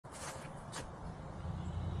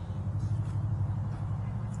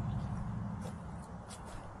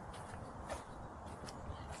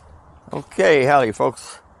Okay, howdy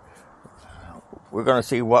folks. We're going to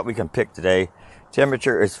see what we can pick today.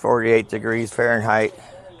 Temperature is 48 degrees Fahrenheit.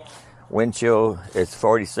 Wind chill is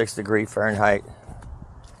 46 degrees Fahrenheit.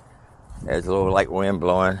 There's a little light wind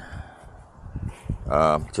blowing.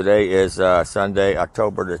 Today is Sunday,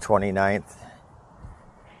 October the 29th.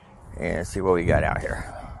 And let's see what we got out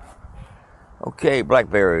here. Okay,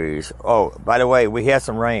 blackberries. Oh, by the way, we had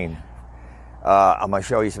some rain. I'm going to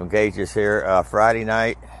show you some gauges here. Friday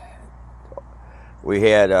night, we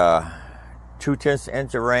had 2/10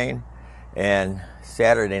 inch of rain, and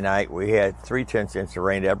Saturday night we had 3/10 inch of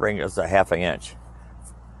rain. That brings us a ½ inch,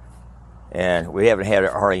 and we haven't had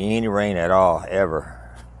hardly any rain at all ever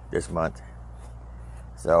this month.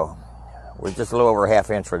 So we're just a little over a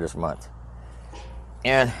 ½ inch for this month,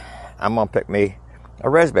 and I'm gonna pick me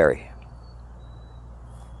a raspberry.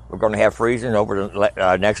 We're gonna have freezing over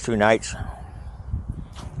the next 2 nights,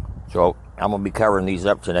 so I'm gonna be covering these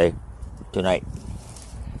up tonight.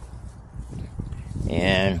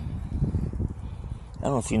 And I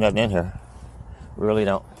don't see nothing in here. Really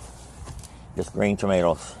don't. Just green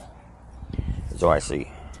tomatoes. That's all I see.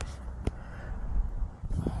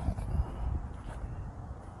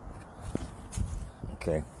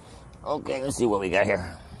 Okay, let's see what we got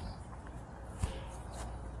here.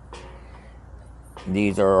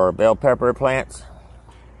 These are our bell pepper plants.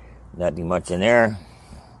 Nothing much in there.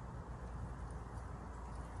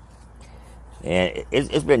 And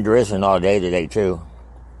it's been drizzling all day today too.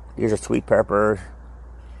 These are sweet peppers.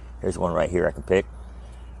 Here's one right here I can pick.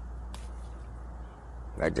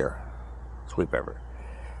 Right there. Sweet pepper.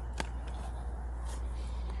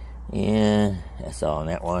 And that's all on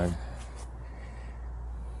that one.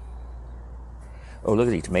 Oh, look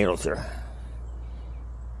at these tomatoes here.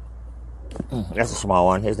 That's a small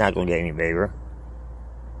one. It's not going to get any bigger.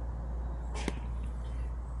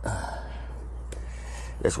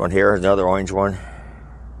 This one here is another orange one.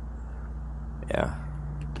 Yeah.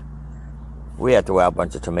 We had to throw out a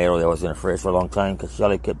bunch of tomato that was in the fridge for a long time because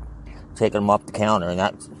Shelly kept taking them off the counter and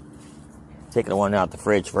not taking the one out the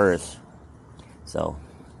fridge first. So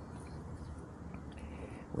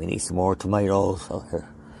we need some more tomatoes. Oh, here.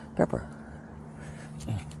 Pepper.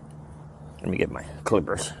 Let me get my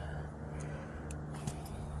clippers.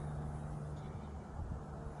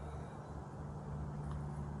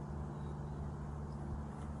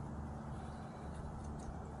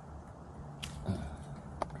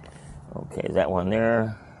 Okay, is that one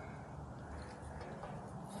there?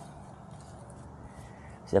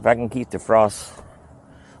 See, if I can keep the frost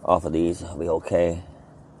off of these, I'll be okay.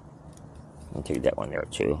 I'll take that one there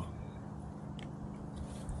too.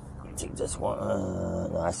 I'll take this one.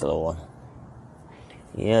 No, that's the little one.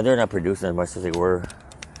 Yeah, they're not producing as much as they were.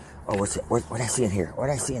 Oh, what's it? What I see in here? What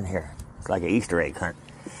I see in here? It's like an Easter egg hunt.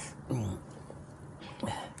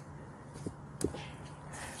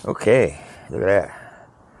 Okay, look at that.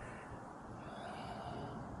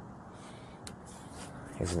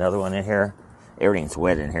 There's another one in here. Everything's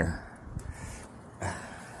wet in here.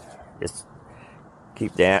 Just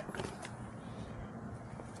keep that.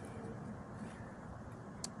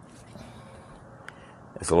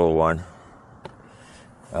 It's a little one.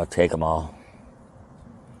 I'll take them all.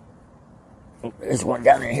 There's one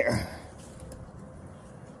down in here.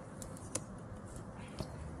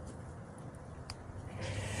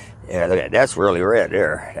 Yeah, look at that. That's really red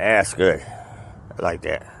there. That's good. I like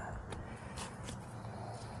that.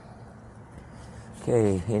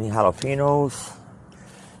 Okay, any jalapenos?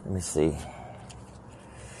 Let me see.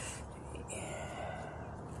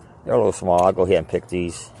 They're a little small. I'll go ahead and pick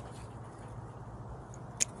these.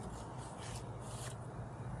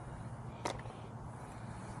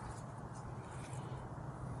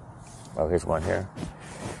 Oh, here's one here.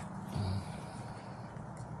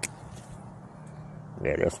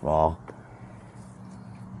 Yeah, they're small.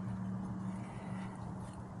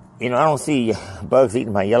 You know, I don't see bugs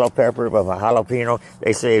eating my yellow pepper, but my jalapeno.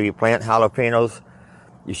 They say if you plant jalapenos,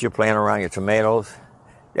 you should plant around your tomatoes.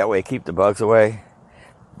 That way, keep the bugs away.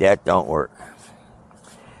 That don't work.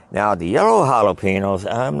 Now, the yellow jalapenos,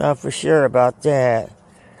 I'm not for sure about that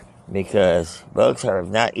because bugs are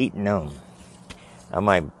not eating them. I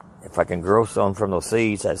might, if I can grow some from those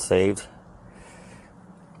seeds I saved,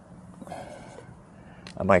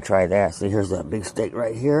 I might try that. See, here's that big stick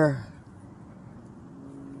right here.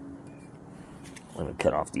 Let me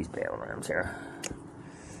cut off these barrel limbs here.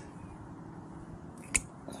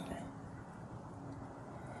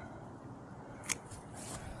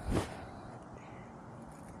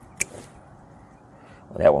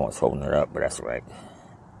 Well, that one was holding it up, but that's right.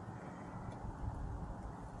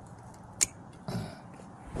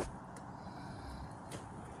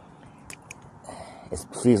 Its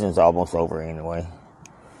season's almost over anyway.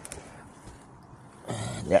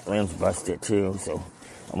 That limb's busted too, so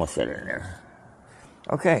I'm gonna set it in there.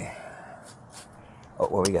 Okay. Oh,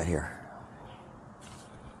 what we got here?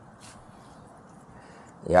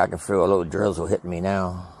 Yeah, I can feel a little drizzle hitting me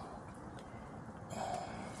now.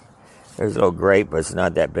 There's a little grape, but it's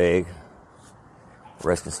not that big. The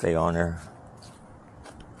rest can stay on there.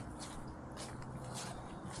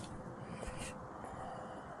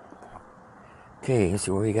 Okay, let's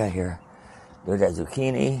see what we got here. There's that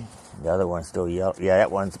zucchini. The other one's still yellow. Yeah,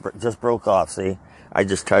 that one's just broke off, see? I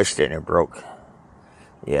just touched it and it broke.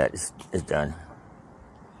 Yeah, it's done.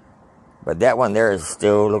 But that one there is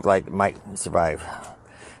still look like it might survive.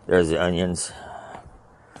 There's the onions.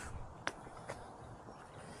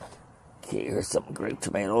 Okay, here's some grape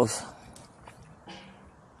tomatoes.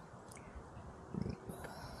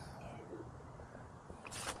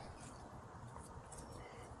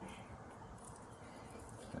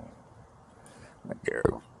 Right there.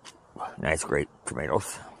 Nice grape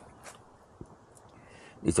tomatoes.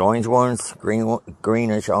 These orange ones,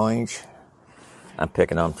 greenish orange, I'm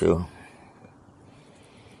picking them too.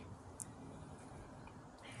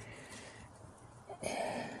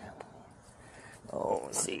 Oh,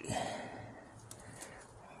 let's see.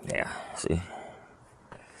 Yeah, see.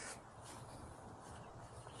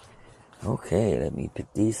 Okay, let me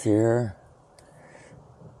pick these here.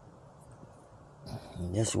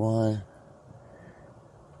 And this one.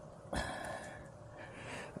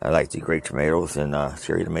 I like the grape tomatoes and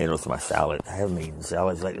cherry tomatoes in my salad. I haven't eaten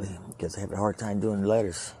salads lately because I have a hard time doing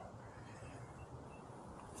lettuce.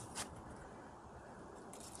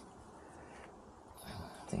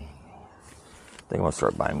 I think I'm going to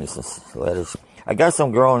start buying me some lettuce. I got some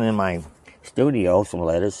growing in my studio, some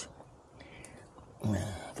lettuce.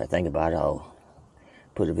 If I think about it, I'll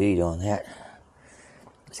put a video on that.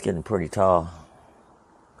 It's getting pretty tall.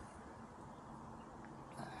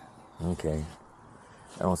 Okay.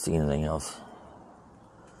 I don't see anything else.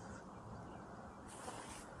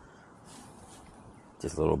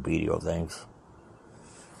 Just little video things.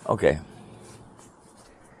 Okay.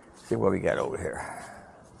 See what we got over here.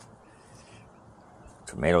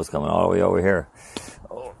 Tomatoes coming all the way over here.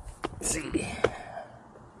 Oh, let's see.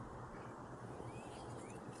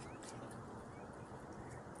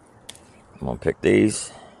 I'm gonna pick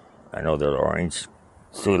these. I know they're orange.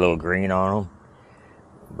 See a little green on them.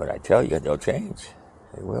 But I tell you, they'll change.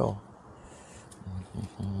 They will.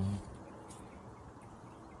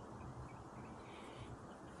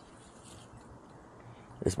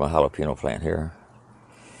 This is my jalapeno plant here.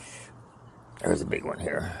 There's a big one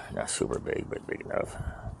here. Not super big, but big enough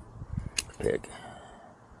to pick.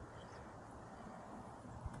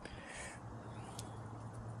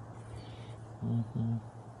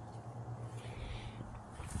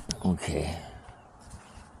 Okay.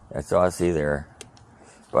 That's all I see there.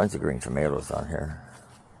 Bunch of green tomatoes on here.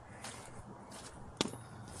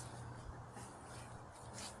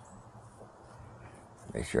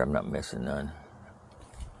 Make sure I'm not missing none.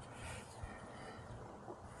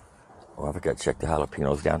 Oh, I forgot to check the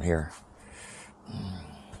jalapenos down here.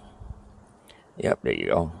 Yep, there you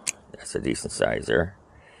go. That's a decent size there.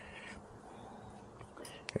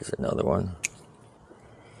 Here's another one.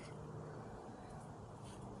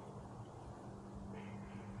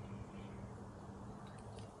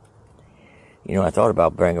 You know, I thought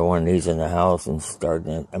about bringing one of these in the house and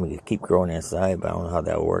starting it. I mean, keep growing inside, but I don't know how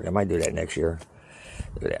that will work. I might do that next year.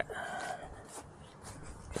 Look at that.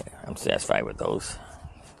 Okay, I'm satisfied with those.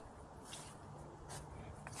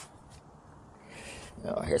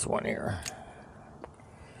 Oh, here's one here.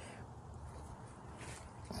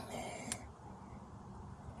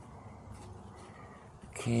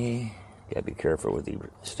 Okay, gotta be careful with the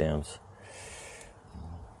stems.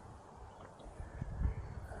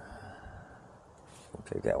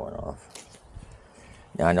 Take that one off.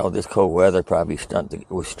 Now I know this cold weather probably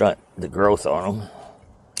will stunt the growth on them.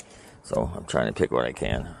 So I'm trying to pick what I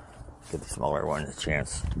can. Get the smaller one a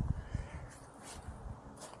chance.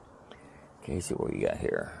 Okay, see what we got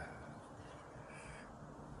here.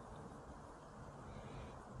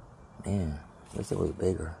 Man, I wish it was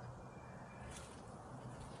bigger.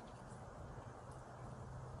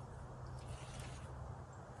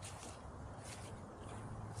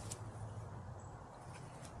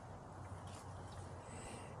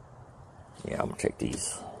 Yeah, I'm gonna take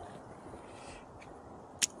these.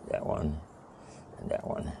 That one and that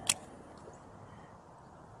one.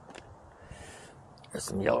 There's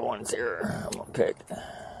some yellow ones here. I'm gonna pick.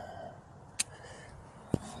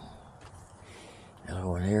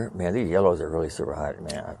 Yellow one here. Man, these yellows are really super hot.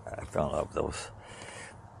 Man, I fell in love with those.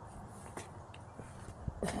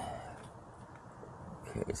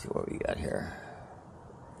 Okay, let's see what we got here.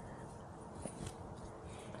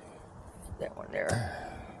 That one there.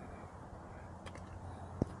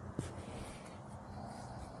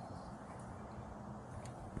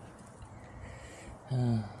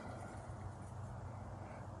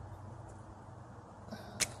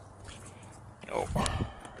 Oh.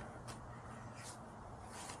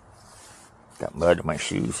 Got mud in my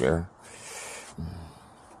shoes there.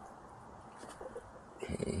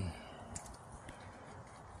 Okay.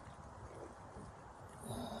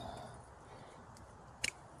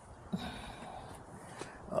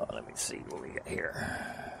 Oh, let me see what we got here.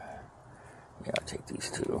 Yeah, I'll take these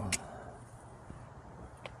two.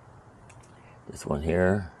 This one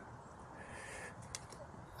here.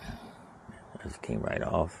 Just came right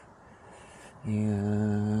off.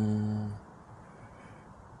 Yeah.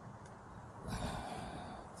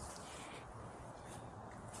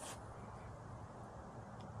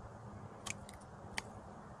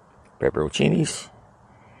 Pepperoncinis.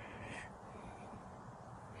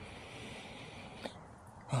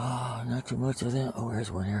 Oh, not too much of that. Oh, there's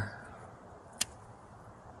one here.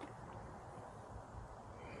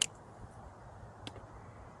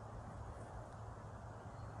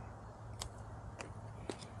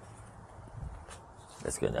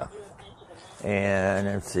 That's good enough. And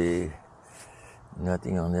let's see.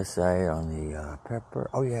 Nothing on this side on the pepper.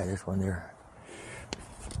 Oh, yeah, there's one there.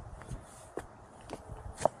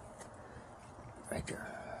 Right there.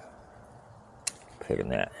 Picking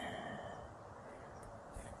that.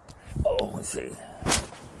 Oh, let's see.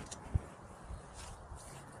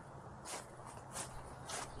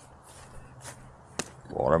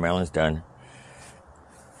 Watermelon's done.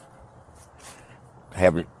 I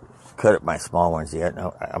haven't cut up my small ones yet.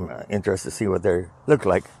 No, I'm interested to see what they look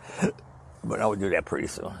like. But I will do that pretty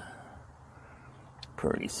soon.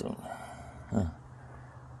 Pretty soon. Huh.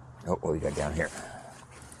 Oh, what we got down here?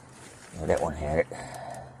 Oh, that one had it.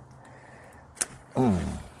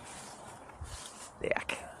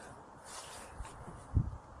 Yuck.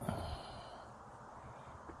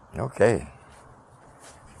 Okay.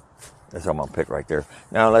 That's what I'm going to pick right there.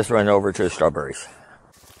 Now let's run over to the strawberries.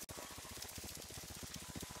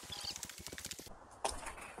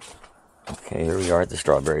 Okay, here we are at the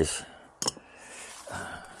strawberries.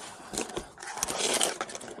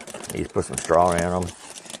 Need to put some straw in them.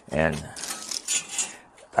 And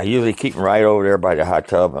I usually keep them right over there by the hot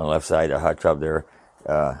tub on the left side of the hot tub there.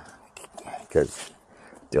 Because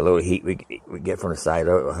the little heat we get from the side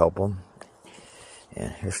of it will help them.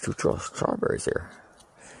 And here's two strawberries here.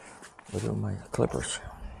 Look at my clippers.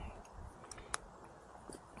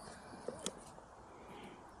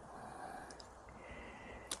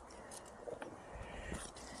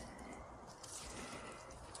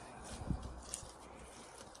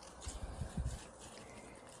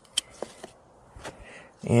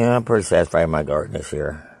 Yeah, I'm pretty satisfied with my garden this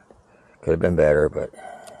year. Could have been better, but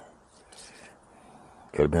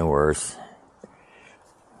could have been worse.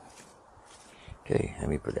 Okay, let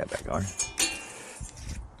me put that back on.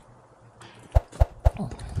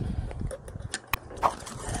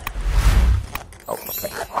 Oh, my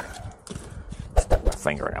finger. Stuck my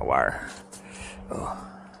finger in that wire. Oh.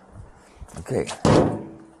 Okay.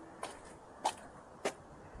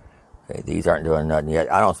 Okay, these aren't doing nothing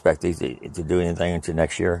yet. I don't expect these to do anything until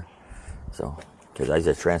next year. So, because I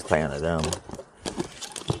just transplanted them.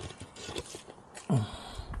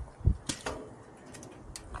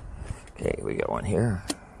 Okay, we got one here.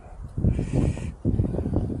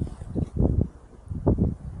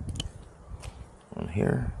 One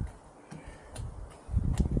here.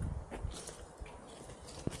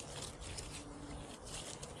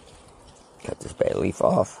 Cut this bad leaf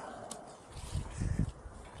off.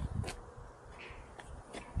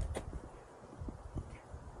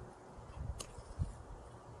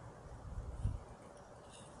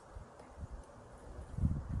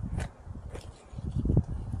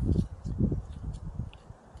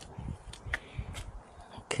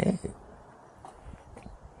 Okay.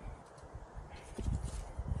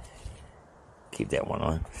 Keep that one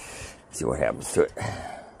on. See what happens to it.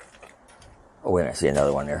 Oh, wait, I see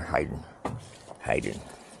another one there hiding.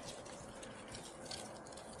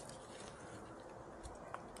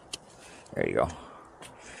 There you go.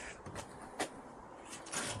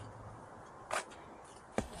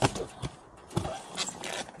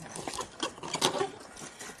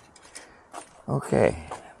 Okay,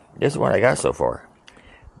 this is what I got so far.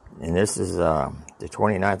 And this is the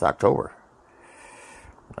 29th October.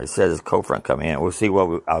 Like I said, this cold front coming in. We'll see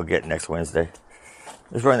what I'll get next Wednesday.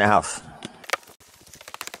 Let's run the house.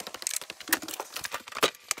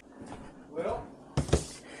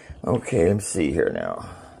 Okay, let me see here now.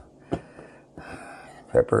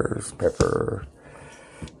 peppers, pepper.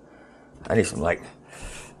 I need some like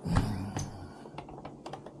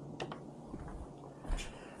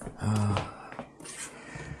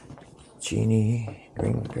chini,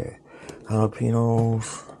 green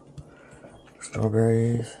jalapenos,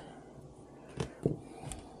 strawberries.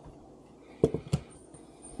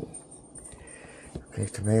 Okay,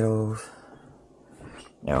 tomatoes.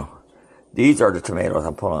 Now, these are the tomatoes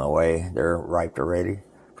I'm pulling away. They're ripe already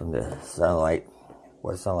from the sunlight.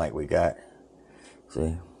 What sunlight we got?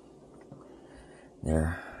 See?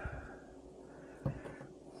 There.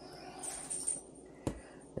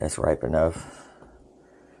 That's ripe enough.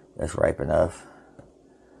 That's ripe enough.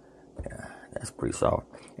 Yeah, that's pretty solid.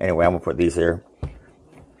 Anyway, I'm gonna put these here.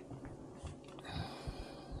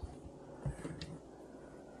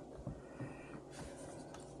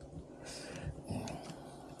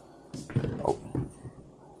 Oh,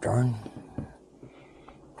 darn.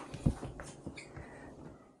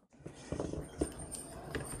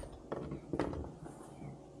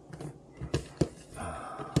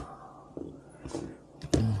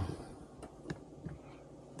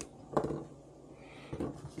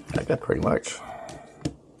 I got pretty much.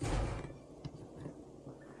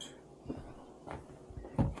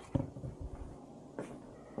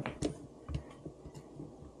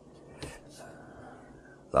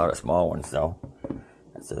 A lot of small ones though.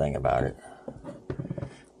 That's the thing about it.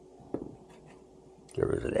 Get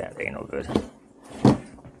rid of that. They ain't no good.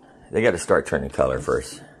 They got to start turning color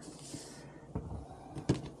first.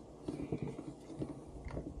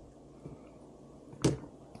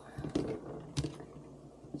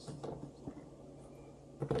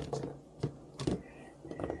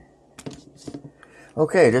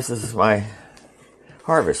 Okay, this is my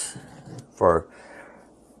harvest for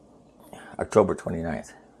October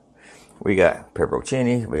 29th. We got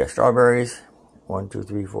pepperoncini, we got strawberries, 1, 2,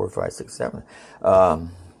 3, 4, 5, 6, 7. Yellow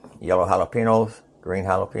jalapenos, green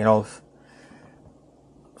jalapenos,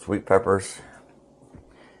 sweet peppers,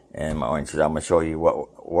 and my oranges. I'm gonna show you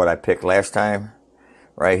what I picked last time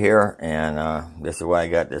right here, and this is what I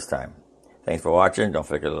got this time. Thanks for watching. Don't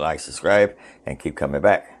forget to like, subscribe, and keep coming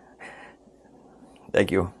back. Thank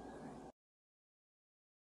you.